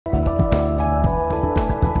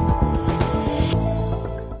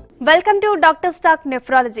Welcome to doctor stock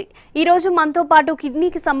nephrology. ఈ రోజు మనతో పాటు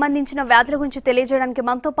కిడ్నీకి సంబంధించిన వ్యాధుల గురించి తెలియజేయడానికి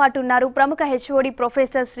మనతో పాటు ఉన్నారు ప్రముఖ హెచ్ఓడి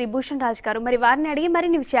ప్రొఫెసర్ శ్రీ భూషణ్ రాజ్ గారు. మరి వారిని అడిగి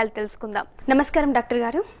మరిన్ని విషయాలు తెలుసుకుందాం. నమస్కారం డాక్టర్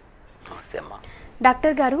గారు.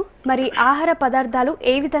 డాక్టర్ గారు, మరి ఆహార పదార్థాలు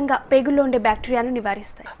ఏ విధంగా పేగుల్లో ఉండే బ్యాక్టీరియాను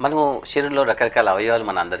నివారిస్తాయి? మనము శరీరంలో రకరకాల అవయవాలు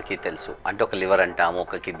మన అందరికీ తెలుసు. అంటే ఒక లివర్ అంటాము,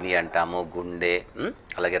 ఒక కిడ్నీ అంటాము, గుండె,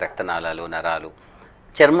 అలాగే రక్తనాళాలు, నరాలు,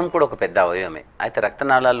 చర్మం కూడా ఒక పెద్ద అవయవమే. అయితే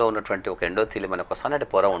రక్తనాళాల్లో ఉన్నటువంటి ఒక ఎండోథీలియం అనే ఒక సన్నటి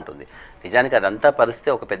పొర ఉంటుంది. నిజానికి అదంతా పరిస్తే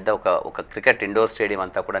ఒక పెద్ద ఒక క్రికెట్ ఇండోర్ స్టేడియం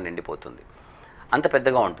అంతా కూడా నిండిపోతుంది. అంత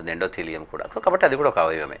పెద్దగా ఉంటుంది ఎండోథీలియం కూడా. కాబట్టి అది కూడా ఒక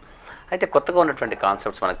అవయవమే. అయితే కొత్తగా ఉన్నటువంటి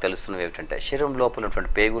కాన్సెప్ట్స్ మనకు తెలుస్తున్నవి ఏమిటంటే, శరీరం లోపల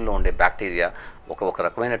ఉన్నటువంటి పేగుల్లో ఉండే బ్యాక్టీరియా ఒక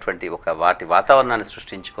రకమైనటువంటి వాటి వాతావరణాన్ని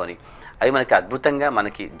సృష్టించుకొని అవి మనకి అద్భుతంగా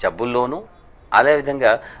మనకి జబ్బుల్లోనూ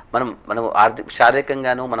అదేవిధంగా మనం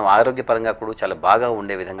శారీరకంగాను మనం ఆరోగ్యపరంగా కూడా చాలా బాగా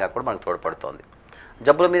ఉండే విధంగా కూడా మనకు తోడ్పడుతోంది.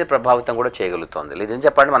 జబ్బుల మీద ప్రభావితం కూడా చేయగలుగుతుంది. లేదని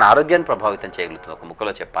చెప్పండి మన ఆరోగ్యాన్ని ప్రభావితం చేయగలుగుతుంది ఒక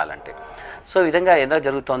ముక్కలో చెప్పాలంటే. సో ఈ విధంగా ఎలా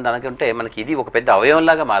జరుగుతుంది అనుకుంటే మనకి ఇది ఒక పెద్ద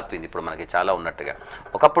అవయవంలాగా మారిపోయింది ఇప్పుడు మనకి చాలా ఉన్నట్టుగా.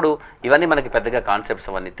 ఒకప్పుడు ఇవన్నీ మనకి పెద్దగా కాన్సెప్ట్స్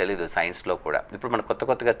అవన్నీ తెలియదు సైన్స్లో కూడా. ఇప్పుడు మనకు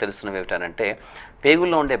కొత్తగా తెలుస్తున్నవి ఏమిటంటే,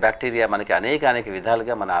 పేగుల్లో ఉండే బ్యాక్టీరియా మనకి అనేక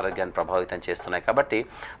విధాలుగా మన ఆరోగ్యాన్ని ప్రభావితం చేస్తున్నాయి. కాబట్టి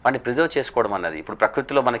వాటిని ప్రిజర్వ్ చేసుకోవడం అన్నది ఇప్పుడు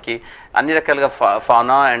ప్రకృతిలో మనకి అన్ని రకాలుగా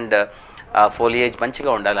ఫానా అండ్ ఫోలియేజ్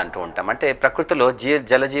మంచిగా ఉండాలంటూ ఉంటాం. అంటే ప్రకృతిలో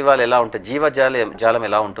జలజీవాలు ఎలా ఉంటాయి, జీవజాలం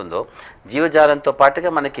ఎలా ఉంటుందో జీవజాలంతో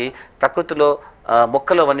పాటుగా మనకి ప్రకృతిలో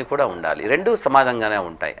మొక్కలు అవన్నీ కూడా ఉండాలి. రెండు సమానంగానే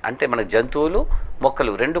ఉంటాయి. అంటే మన జంతువులు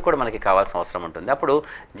మొక్కలు రెండు కూడా మనకి కావాల్సిన అవసరం ఉంటుంది. అప్పుడు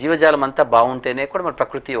జీవజాలం అంతా బాగుంటేనే కూడా మన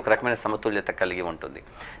ప్రకృతి ఒక రకమైన సమతుల్యత కలిగి ఉంటుంది.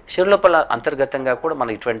 శరీరం లోపల అంతర్గతంగా కూడా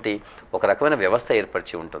మన ఇటువంటి ఒక రకమైన వ్యవస్థ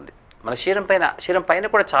ఏర్పరిచి ఉంటుంది. మన శరీరం పైన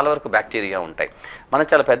కూడా చాలా వరకు బ్యాక్టీరియా ఉంటాయి. మనం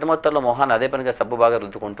చాలా పెద్ద మొత్తంలో మొహాన్ని అదే పనిగా సబ్బు బాగా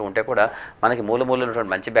రుద్దుకుంటూ ఉంటే కూడా మనకి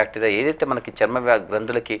మూలమూలైనటువంటి మంచి బ్యాక్టీరియా ఏదైతే మనకి చర్మ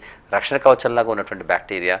గ్రంథులకి రక్షణ కవచంలాగా ఉన్నటువంటి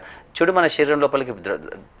బ్యాక్టీరియా చెడు మన శరీరం లోపలికి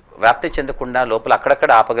వ్యాప్తి చెందకుండా లోపల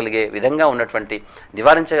అక్కడక్కడ ఆపగలిగే విధంగా ఉన్నటువంటి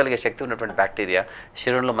నివారించగలిగే శక్తి ఉన్నటువంటి బ్యాక్టీరియా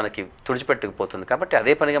శరీరంలో మనకి తుడిచిపెట్టుకుపోతుంది. కాబట్టి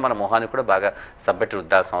అదే పనిగా మన మొహాన్ని కూడా బాగా సబ్బెట్టి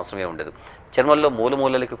రుద్దాల్సిన అవసరమే ఉండదు. చర్మంలో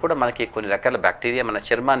మూలకి కూడా మనకి కొన్ని రకాల బ్యాక్టీరియా మన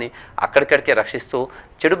చర్మాన్ని అక్కడికడికే రక్షిస్తూ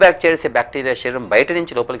చెడు బ్యాక్టీరియా శరీరం బయట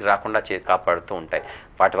నుంచి లోపలికి రాకుండా కాపాడుతూ ఉంటాయి.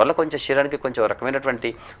 వాటి వల్ల కొంచెం శరీరానికి కొంచెం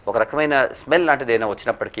ఒక రకమైన స్మెల్ లాంటిది ఏదైనా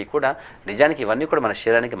వచ్చినప్పటికీ కూడా నిజానికి ఇవన్నీ కూడా మన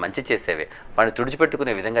శరీరానికి మంచి చేసేవే. వాటిని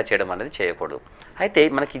తుడిచిపెట్టుకునే విధంగా చేయడం అనేది చేయకూడదు. అయితే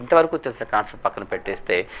మనకి ఇంతవరకు తెలిసిన కాన్సెప్ట్ పక్కన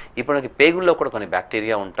పెట్టేస్తే ఇప్పుడు మనకి పేగుల్లో కూడా కొన్ని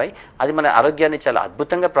బ్యాక్టీరియా ఉంటాయి. అది మన ఆరోగ్యాన్ని చాలా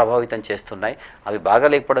అద్భుతంగా ప్రభావితం చేస్తున్నాయి. అవి బాగా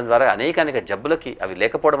లేకపోవడం ద్వారా అనేక జబ్బులకి అవి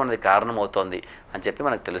లేకపోవడం అనేది కారణమవుతుంది అని చెప్పి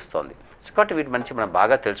మనకు తెలుస్తోంది. సో కాబట్టి వీటి మంచి మనం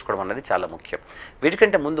బాగా తెలుసుకోవడం అనేది చాలా ముఖ్యం.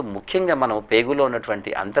 వీటికంటే ముందు ముఖ్యంగా మనం పేగులో ఉన్నటువంటి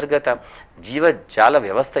అంతర్గత జీవజాల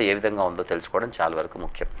వ్యవస్థ ఏ విధంగా ఉందో తెలుసుకోవడం చాలా వరకు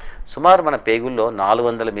ముఖ్యం. సుమారు మన పేగుల్లో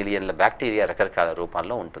 400 మిలియన్ల బ్యాక్టీరియా రకరకాల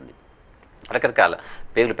రూపాల్లో ఉంటుంది. రకరకాల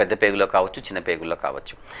పేగులు, పెద్ద పేగులో కావచ్చు, చిన్న పేగుల్లో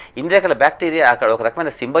కావచ్చు. ఇన్ని రకాల బ్యాక్టీరియా అక్కడ ఒక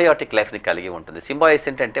రకమైన సింబయోటిక్ లైఫ్ని కలిగి ఉంటుంది.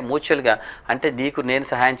 సింబయోసిస్ అంటే మ్యూచువల్గా, అంటే నీకు నేను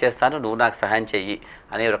సహాయం చేస్తాను, నువ్వు నాకు సహాయం చెయ్యి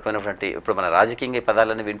అనే రకమైనటువంటి ఇప్పుడు మన రాజకీయ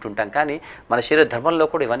పదాలను వింటుంటాం. కానీ మన శరీర ధర్మంలో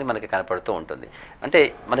కూడా ఇవన్నీ మనకి కనపడుతూ ఉంటుంది. అంటే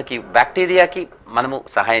మనకి బ్యాక్టీరియాకి మనము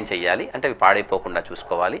సహాయం చేయాలి, అంటే అవి పాడైపోకుండా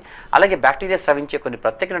చూసుకోవాలి. అలాగే బ్యాక్టీరియా స్రవించే కొన్ని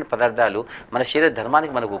ప్రత్యేకమైన పదార్థాలు మన శరీర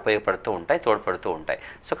ధర్మానికి మనకు ఉపయోగపడుతూ ఉంటాయి, తోడ్పడుతూ ఉంటాయి.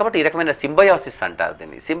 సో కాబట్టి ఈ రకమైన సింబయోసిస్ అంటారు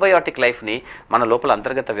దీన్ని. సింబయోటిక్ లైఫ్ని మన లోపల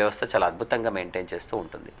అంతర్గత వ్యవస్థ చాలా అద్భుతంగా మెయింటైన్ చేస్తూ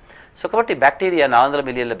ఉంటుంది. సో కాబట్టి బ్యాక్టీరియా 400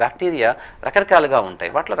 మిలియన్ల బ్యాక్టీరియా రకరకాలుగా ఉంటాయి.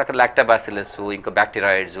 వాటిలో లాక్టోబాసిల్లస్, ఇంకా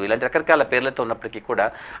బ్యాక్టీరాయిడ్స్, ఇలాంటి రకరకాల పేర్లతో ఉన్నప్పటికీ కూడా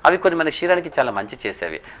అవి కొన్ని మన శరీరానికి చాలా మంచి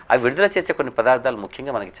చేసేవి. అవి విడుదల చేసే కొన్ని పదార్థాలు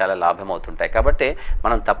ముఖ్యంగా మనకి చాలా లాభం అవుతుంటాయి. కాబట్టి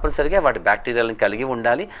మనం తప్పనిసరిగా వాటి బ్యాక్టీరియాలను కలిగి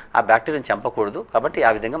ఉండాలి, ఆ బ్యాక్టీరియాని చంపకూడదు. కాబట్టి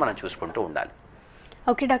ఆ విధంగా మనం చూసుకుంటూ ఉండాలి.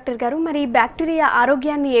 ఓకే డాక్టర్ గారు, మరి బ్యాక్టీరియా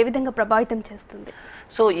ఆరోగ్యాన్ని ఏ విధంగా ప్రభావితం చేస్తుంది?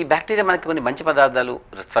 సో ఈ బ్యాక్టీరియా మనకి కొన్ని మంచి పదార్థాలు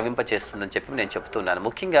స్రవింపచేస్తుందని చెప్పి నేను చెప్తున్నాను.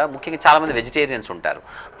 ముఖ్యంగా చాలామంది వెజిటేరియన్స్ ఉంటారు.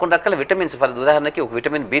 కొన్ని రకాల విటమిన్స్, ఉదాహరణకి ఒక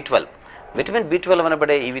విటమిన్ B12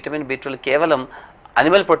 అనబడే ఈ విటమిన్ B12 కేవలం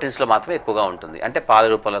అనిమల్ ప్రోటీన్స్లో మాత్రమే ఎక్కువగా ఉంటుంది. అంటే పాల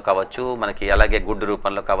రూపంలో కావచ్చు, మనకి అలాగే గుడ్డు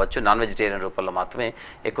రూపంలో కావచ్చు, నాన్ వెజిటేరియన్ రూపంలో మాత్రమే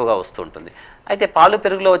ఎక్కువగా వస్తూ ఉంటుంది. అయితే పాలు,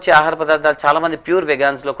 పెరుగులో వచ్చే ఆహార పదార్థాలు చాలామంది ప్యూర్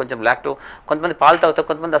వెగాన్స్లో కొంచెం కొంతమంది పాలు తాగుతారు,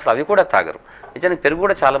 కొంతమంది అసలు అవి కూడా తాగరు. నిజానికి పెరుగు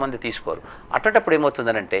కూడా చాలామంది తీసుకోరు. అటువంటిప్పుడు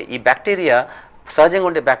ఏమవుతుందనంటే ఈ బ్యాక్టీరియా సహజంగా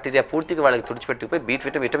ఉండే బ్యాక్టీరియా పూర్తిగా వాళ్ళకి తుడిచిపెట్టుకుపోయి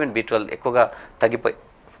విటమిన్ B12 ఎక్కువగా తగ్గిపోయి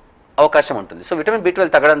అవకాశం ఉంటుంది. సో విటమిన్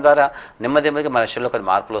B12 తగ్గడం ద్వారా నెమ్మదిగా మన శరీరంలో కొన్ని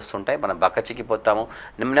మార్పులు వస్తుంటాయి. మనం బక్కచిక్కిపోతాము,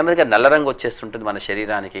 నెమ్మదిగా నల్ల రంగు వచ్చేస్తుంటుంది, మన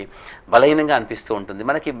శరీరానికి బలహీనంగా అనిపిస్తూ ఉంటుంది.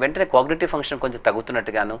 మనకి వెంటనే కాగ్నిటివ్ ఫంక్షన్ కొంచెం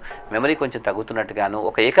తగ్గుతున్నట్టుగాను, మెమరీ కొంచెం తగ్గుతున్నట్టుగాను,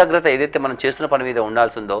 ఒక ఏకాగ్రత ఏదైతే మనం చేస్తున్న పని మీద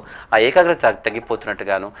ఉండాల్సి ఉందో ఆ ఏకాగ్రత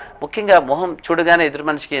తగ్గిపోతున్నట్టుగాను, ముఖ్యంగా మొహం చూడగానే ఎదురు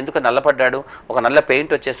మనిషికి ఎందుకు నల్లపడ్డాడు, ఒక నల్ల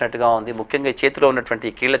పెయింట్ వచ్చేసినట్టుగా ఉంది. ముఖ్యంగా చేతిలో ఉన్నటువంటి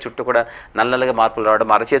ఈ కీళ్ళ చుట్టూ కూడా నల్లగా మార్పులు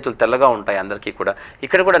రావడం, అరచేతులు తెల్లగా ఉంటాయి అందరికీ కూడా,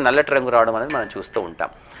 ఇక్కడ కూడా నల్లటి రంగు రావడం అనేది మనం చూస్తూ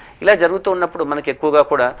ఉంటాం. ఇలా జరుగుతూ ఉన్నప్పుడు మనకి ఎక్కువగా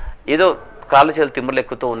కూడా ఏదో కాళ్ళు చేతులు తిమ్ములు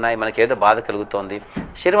ఎక్కుతూ ఉన్నాయి, మనకి ఏదో బాధ కలుగుతోంది,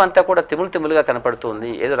 శరీరం అంతా కూడా తిమ్ములుగా కనపడుతుంది,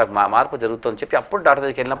 ఏదో మార్పు జరుగుతుందని చెప్పి అప్పుడు డాక్టర్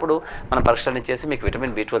దగ్గరికి వెళ్ళినప్పుడు మనం పరీక్షలు చేసి మీకు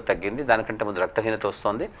విటమిన్ B12 తగ్గింది, దానికంటే ముందు రక్తహీనత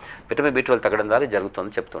వస్తుంది, విటమిన్ B12 తగ్గడం ద్వారా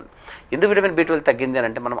జరుగుతుంది చెప్తుంది. ఎందుకు విటమిన్ B12 తగ్గింది అని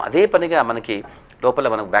అంటే మనం అదే పనిగా మనకి లోపల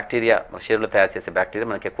మనకు బ్యాక్టీరియా, మన శరీరంలో తయారు చేసే బ్యాక్టీరియా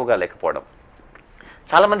మనకి ఎక్కువగా లేకపోవడం.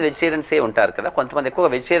 చాలామంది వెజిటేరియన్సే ఉంటారు కదా, కొంతమంది ఎక్కువగా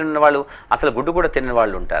వెజిటేరియన్ ఉన్న వాళ్ళు అసలు గుడ్డు కూడా తినని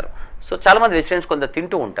వాళ్ళు ఉంటారు. సో చాలామంది వెజిటేరియన్స్ కొంత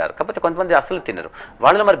తింటూ ఉంటారు, కాకపోతే కొంతమంది అసలు తినరు.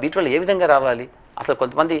 వాళ్ళలో మరి B12 ఏ విధంగా రావాలి? అసలు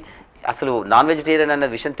కొంతమంది అసలు నాన్ వెజిటేరియన్ అనే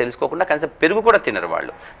విషయం తెలుసుకోకుండా కనీసం పెరుగు కూడా తినరు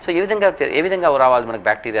వాళ్ళు. సో ఏ విధంగా రావాలి మనకు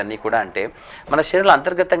బ్యాక్టీరియా అన్నీ కూడా అంటే మన శరీరంలో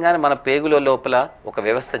అంతర్గతంగానే మన పేగుల లోపల ఒక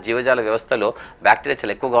వ్యవస్థ, జీవజాల వ్యవస్థలో బ్యాక్టీరియా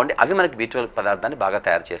చాలా ఎక్కువగా ఉండి అవి మనకి B12 పదార్థాన్ని బాగా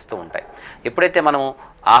తయారు చేస్తూ ఉంటాయి. ఎప్పుడైతే మనము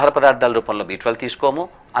ఆహార పదార్థాల రూపంలో B12 తీసుకోమో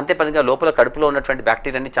అంతే పనిగా లోపల కడుపులో ఉన్నటువంటి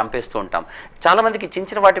బ్యాక్టీరియాని చంపేస్తూ ఉంటాం. చాలామందికి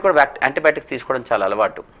చిన్న వాటికి కూడా యాంటీబయాటిక్స్ తీసుకోవడం చాలా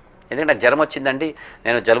అలవాటు. ఎందుకంటే జ్వరం వచ్చిందండి,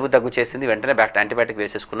 నేను జలుబు దగ్గు చేసింది, వెంటనే యాంటీబయాటిక్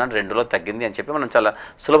వేసేసుకున్నాను, 2 రోజులు తగ్గింది అని చెప్పి మనం చాలా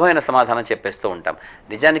సులభమైన సమాధానం చెప్పేస్తూ ఉంటాం.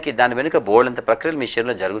 నిజానికి దాని వెనుక బోల్డంత ప్రక్రియలు మీ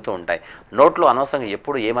శరీరంలో జరుగుతూ ఉంటాయి. నోట్లో అనవసరంగా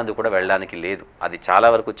ఎప్పుడు ఏ మందు కూడా వెళ్ళడానికి లేదు. అది చాలా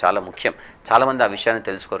వరకు చాలా ముఖ్యం. చాలామంది ఆ విషయాన్ని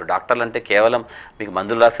తెలుసుకోరు. డాక్టర్లు అంటే కేవలం మీకు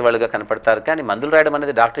మందులు రాసేవాళ్ళుగా కనపడతారు, కానీ మందులు రాయడం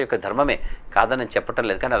అనేది డాక్టర్ యొక్క ధర్మమే కాదని చెప్పటం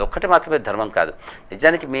లేదు, కానీ అది ఒక్కటి మాత్రమే ధర్మం కాదు.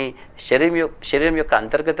 నిజానికి మీ శరీరం యొక్క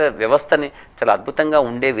అంతర్గత వ్యవస్థని చాలా అద్భుతంగా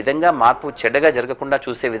ఉండే విధంగా, మార్పు చెడ్డగా జరగకుండా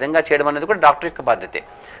చూసే విధంగా చేయడం అనేది కూడా డాక్టర్ యొక్క బాధ్యతే.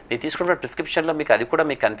 మీరు తీసుకున్న ప్రిస్క్రిప్షన్లో మీకు అది కూడా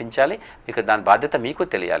మీకు కనిపించాలి, మీకు దాని బాధ్యత మీకు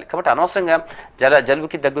తెలియాలి. కాబట్టి అనవసరంగా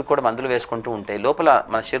జలుబుకి దగ్గుకి కూడా మందులు వేసుకుంటూ ఉంటే లోపల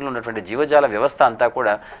మన శరీరంలో ఉన్నటువంటి జీవజాల వ్యవస్థ అంతా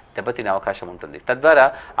కూడా దెబ్బతినే అవకాశం ఉంటుంది. తద్వారా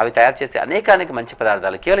అవి తయారు చేసే అనేకానికి మంచి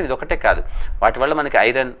పదార్థాలు, కేవలం ఇది ఒకటే కాదు, వాటి వల్ల మనకి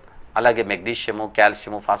ఐరన్, అలాగే మెగ్నీషియము,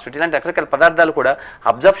 కాల్షియము, ఫాస్ఫేట్ ఇలాంటి రకరకాల పదార్థాలు కూడా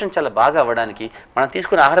అబ్జార్ప్షన్ చాలా బాగా అవ్వడానికి మనం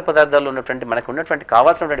తీసుకునే ఆహార పదార్థాల్లో ఉన్నటువంటి మనకు ఉన్నటువంటి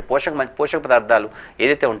కావాల్సినటువంటి పోషక పదార్థాలు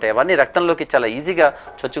ఏదైతే ఉంటాయో అవన్నీ రక్తంలోకి చాలా ఈజీగా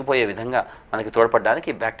చొచ్చుకుపోయే విధంగా మనకి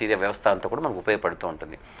తోడ్పడడానికి బ్యాక్టీరియా వ్యవస్థ అంతా కూడా మనకు ఉపయోగపడుతూ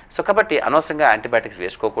ఉంటుంది. సో కాబట్టి అనవసరంగా యాంటీబయాటిక్స్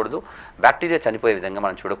వేసుకోకూడదు, బ్యాక్టీరియా చనిపోయే విధంగా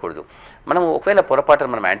మనం చూడకూడదు. మనం ఒకవేళ పొరపాటున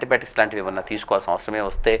మనం యాంటీబయాటిక్స్ లాంటివి ఏమన్నా తీసుకోవాల్సిన అవసరమే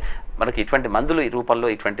వస్తే మనకి ఇటువంటి మందులు ఈ రూపంలో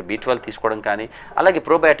ఇటువంటి B12 తీసుకోవడం కానీ, అలాగే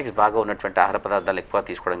ప్రోబయాటిక్స్ బాగా ఉన్నటువంటి ఆహార పదార్థాలు ఎక్కువ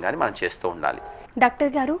తీసుకోవడం కానీ మనం చేస్తూ ఉండాలి.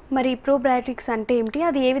 డాక్టర్ గారు, మరి ప్రోబయాటిక్స్ అంటే ఏమిటి?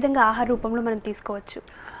 అది ఏ విధంగా ఆహార రూపంలో మనం తీసుకోవచ్చు?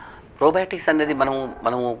 ప్రోబయాటిక్స్ అనేది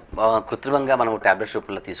మనము కృత్రిమంగా మనము టాబ్లెట్స్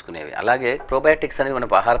రూపంలో తీసుకునేవి. అలాగే ప్రోబయాటిక్స్ అనేవి మన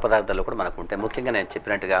ఆహార పదార్థాల్లో కూడా మనకు ఉంటాయి. ముఖ్యంగా నేను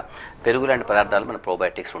చెప్పినట్టుగా పెరుగు లాంటి పదార్థాలు మన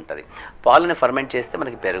ప్రోబయాటిక్స్ ఉంటుంది. పాలని ఫర్మెంట్ చేస్తే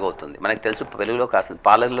మనకి పెరుగు అవుతుంది. మనకు తెలుసు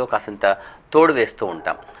పాలల్లో కాసింత తోడు వేస్తూ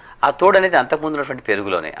ఉంటాం. ఆ తోడు అనేది అంతకుముందు ఉన్నటువంటి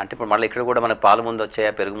పెరుగులోనే, అంటే ఇప్పుడు మళ్ళీ ఇక్కడ కూడా మనకు పాలు ముందు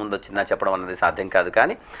వచ్చాయా పెరుగు ముందు వచ్చిందా చెప్పడం అనేది సాధ్యం కాదు.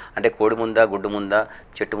 కానీ అంటే కోడి ముందా, గుడ్డు ముందా,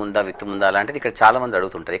 చెట్టు ముందా, విత్తు ముందా అలాంటిది ఇక్కడ చాలామంది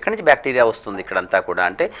అడుగుతుంటారు. ఎక్కడి నుంచి బ్యాక్టీరియా వస్తుంది ఇక్కడంతా కూడా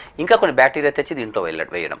అంటే ఇంకా కొన్ని బ్యాక్టీరియా తెచ్చి దీంట్లో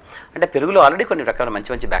వేయడం. అంటే పెరుగులో ఆల్రెడీ కొన్ని రకాల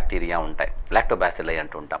మంచి బ్యాక్టీరియా ఉంటాయి, లాక్టోబాసిల్లై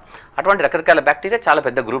అంటూ ఉంటాం. అటువంటి రకరకాల బ్యాక్టీరియా చాలా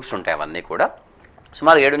పెద్ద గ్రూప్స్ ఉంటాయి. అవన్నీ కూడా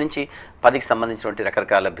సుమారు 7 నుంచి 10కి సంబంధించినటువంటి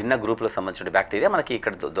రకరకాల భిన్న గ్రూపులకు సంబంధించిన బ్యాక్టీరియా మనకి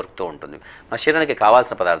ఇక్కడ దొరుకుతూ ఉంటుంది. మన శరీరానికి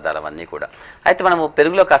కావాల్సిన పదార్థాలు అవన్నీ కూడా. అయితే మనము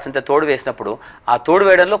పెరుగులో కాసింత తోడు వేసినప్పుడు ఆ తోడు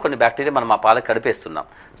వేయడంలో కొన్ని బ్యాక్టీరియా మనం ఆ పాలకు కడిపేస్తున్నాం.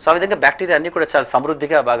 సో ఆ విధంగా బ్యాక్టీరియా అన్నీ కూడా చాలా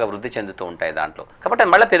సమృద్ధిగా బాగా వృద్ధి చెందుతూ ఉంటాయి దాంట్లో. కాబట్టి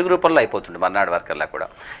మళ్ళీ పెరుగు రూపంలో అయిపోతుంది మర్నాడు వరకల్లా కూడా.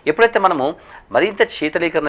 ఎప్పుడైతే మనము మరింత శీతలీకరణ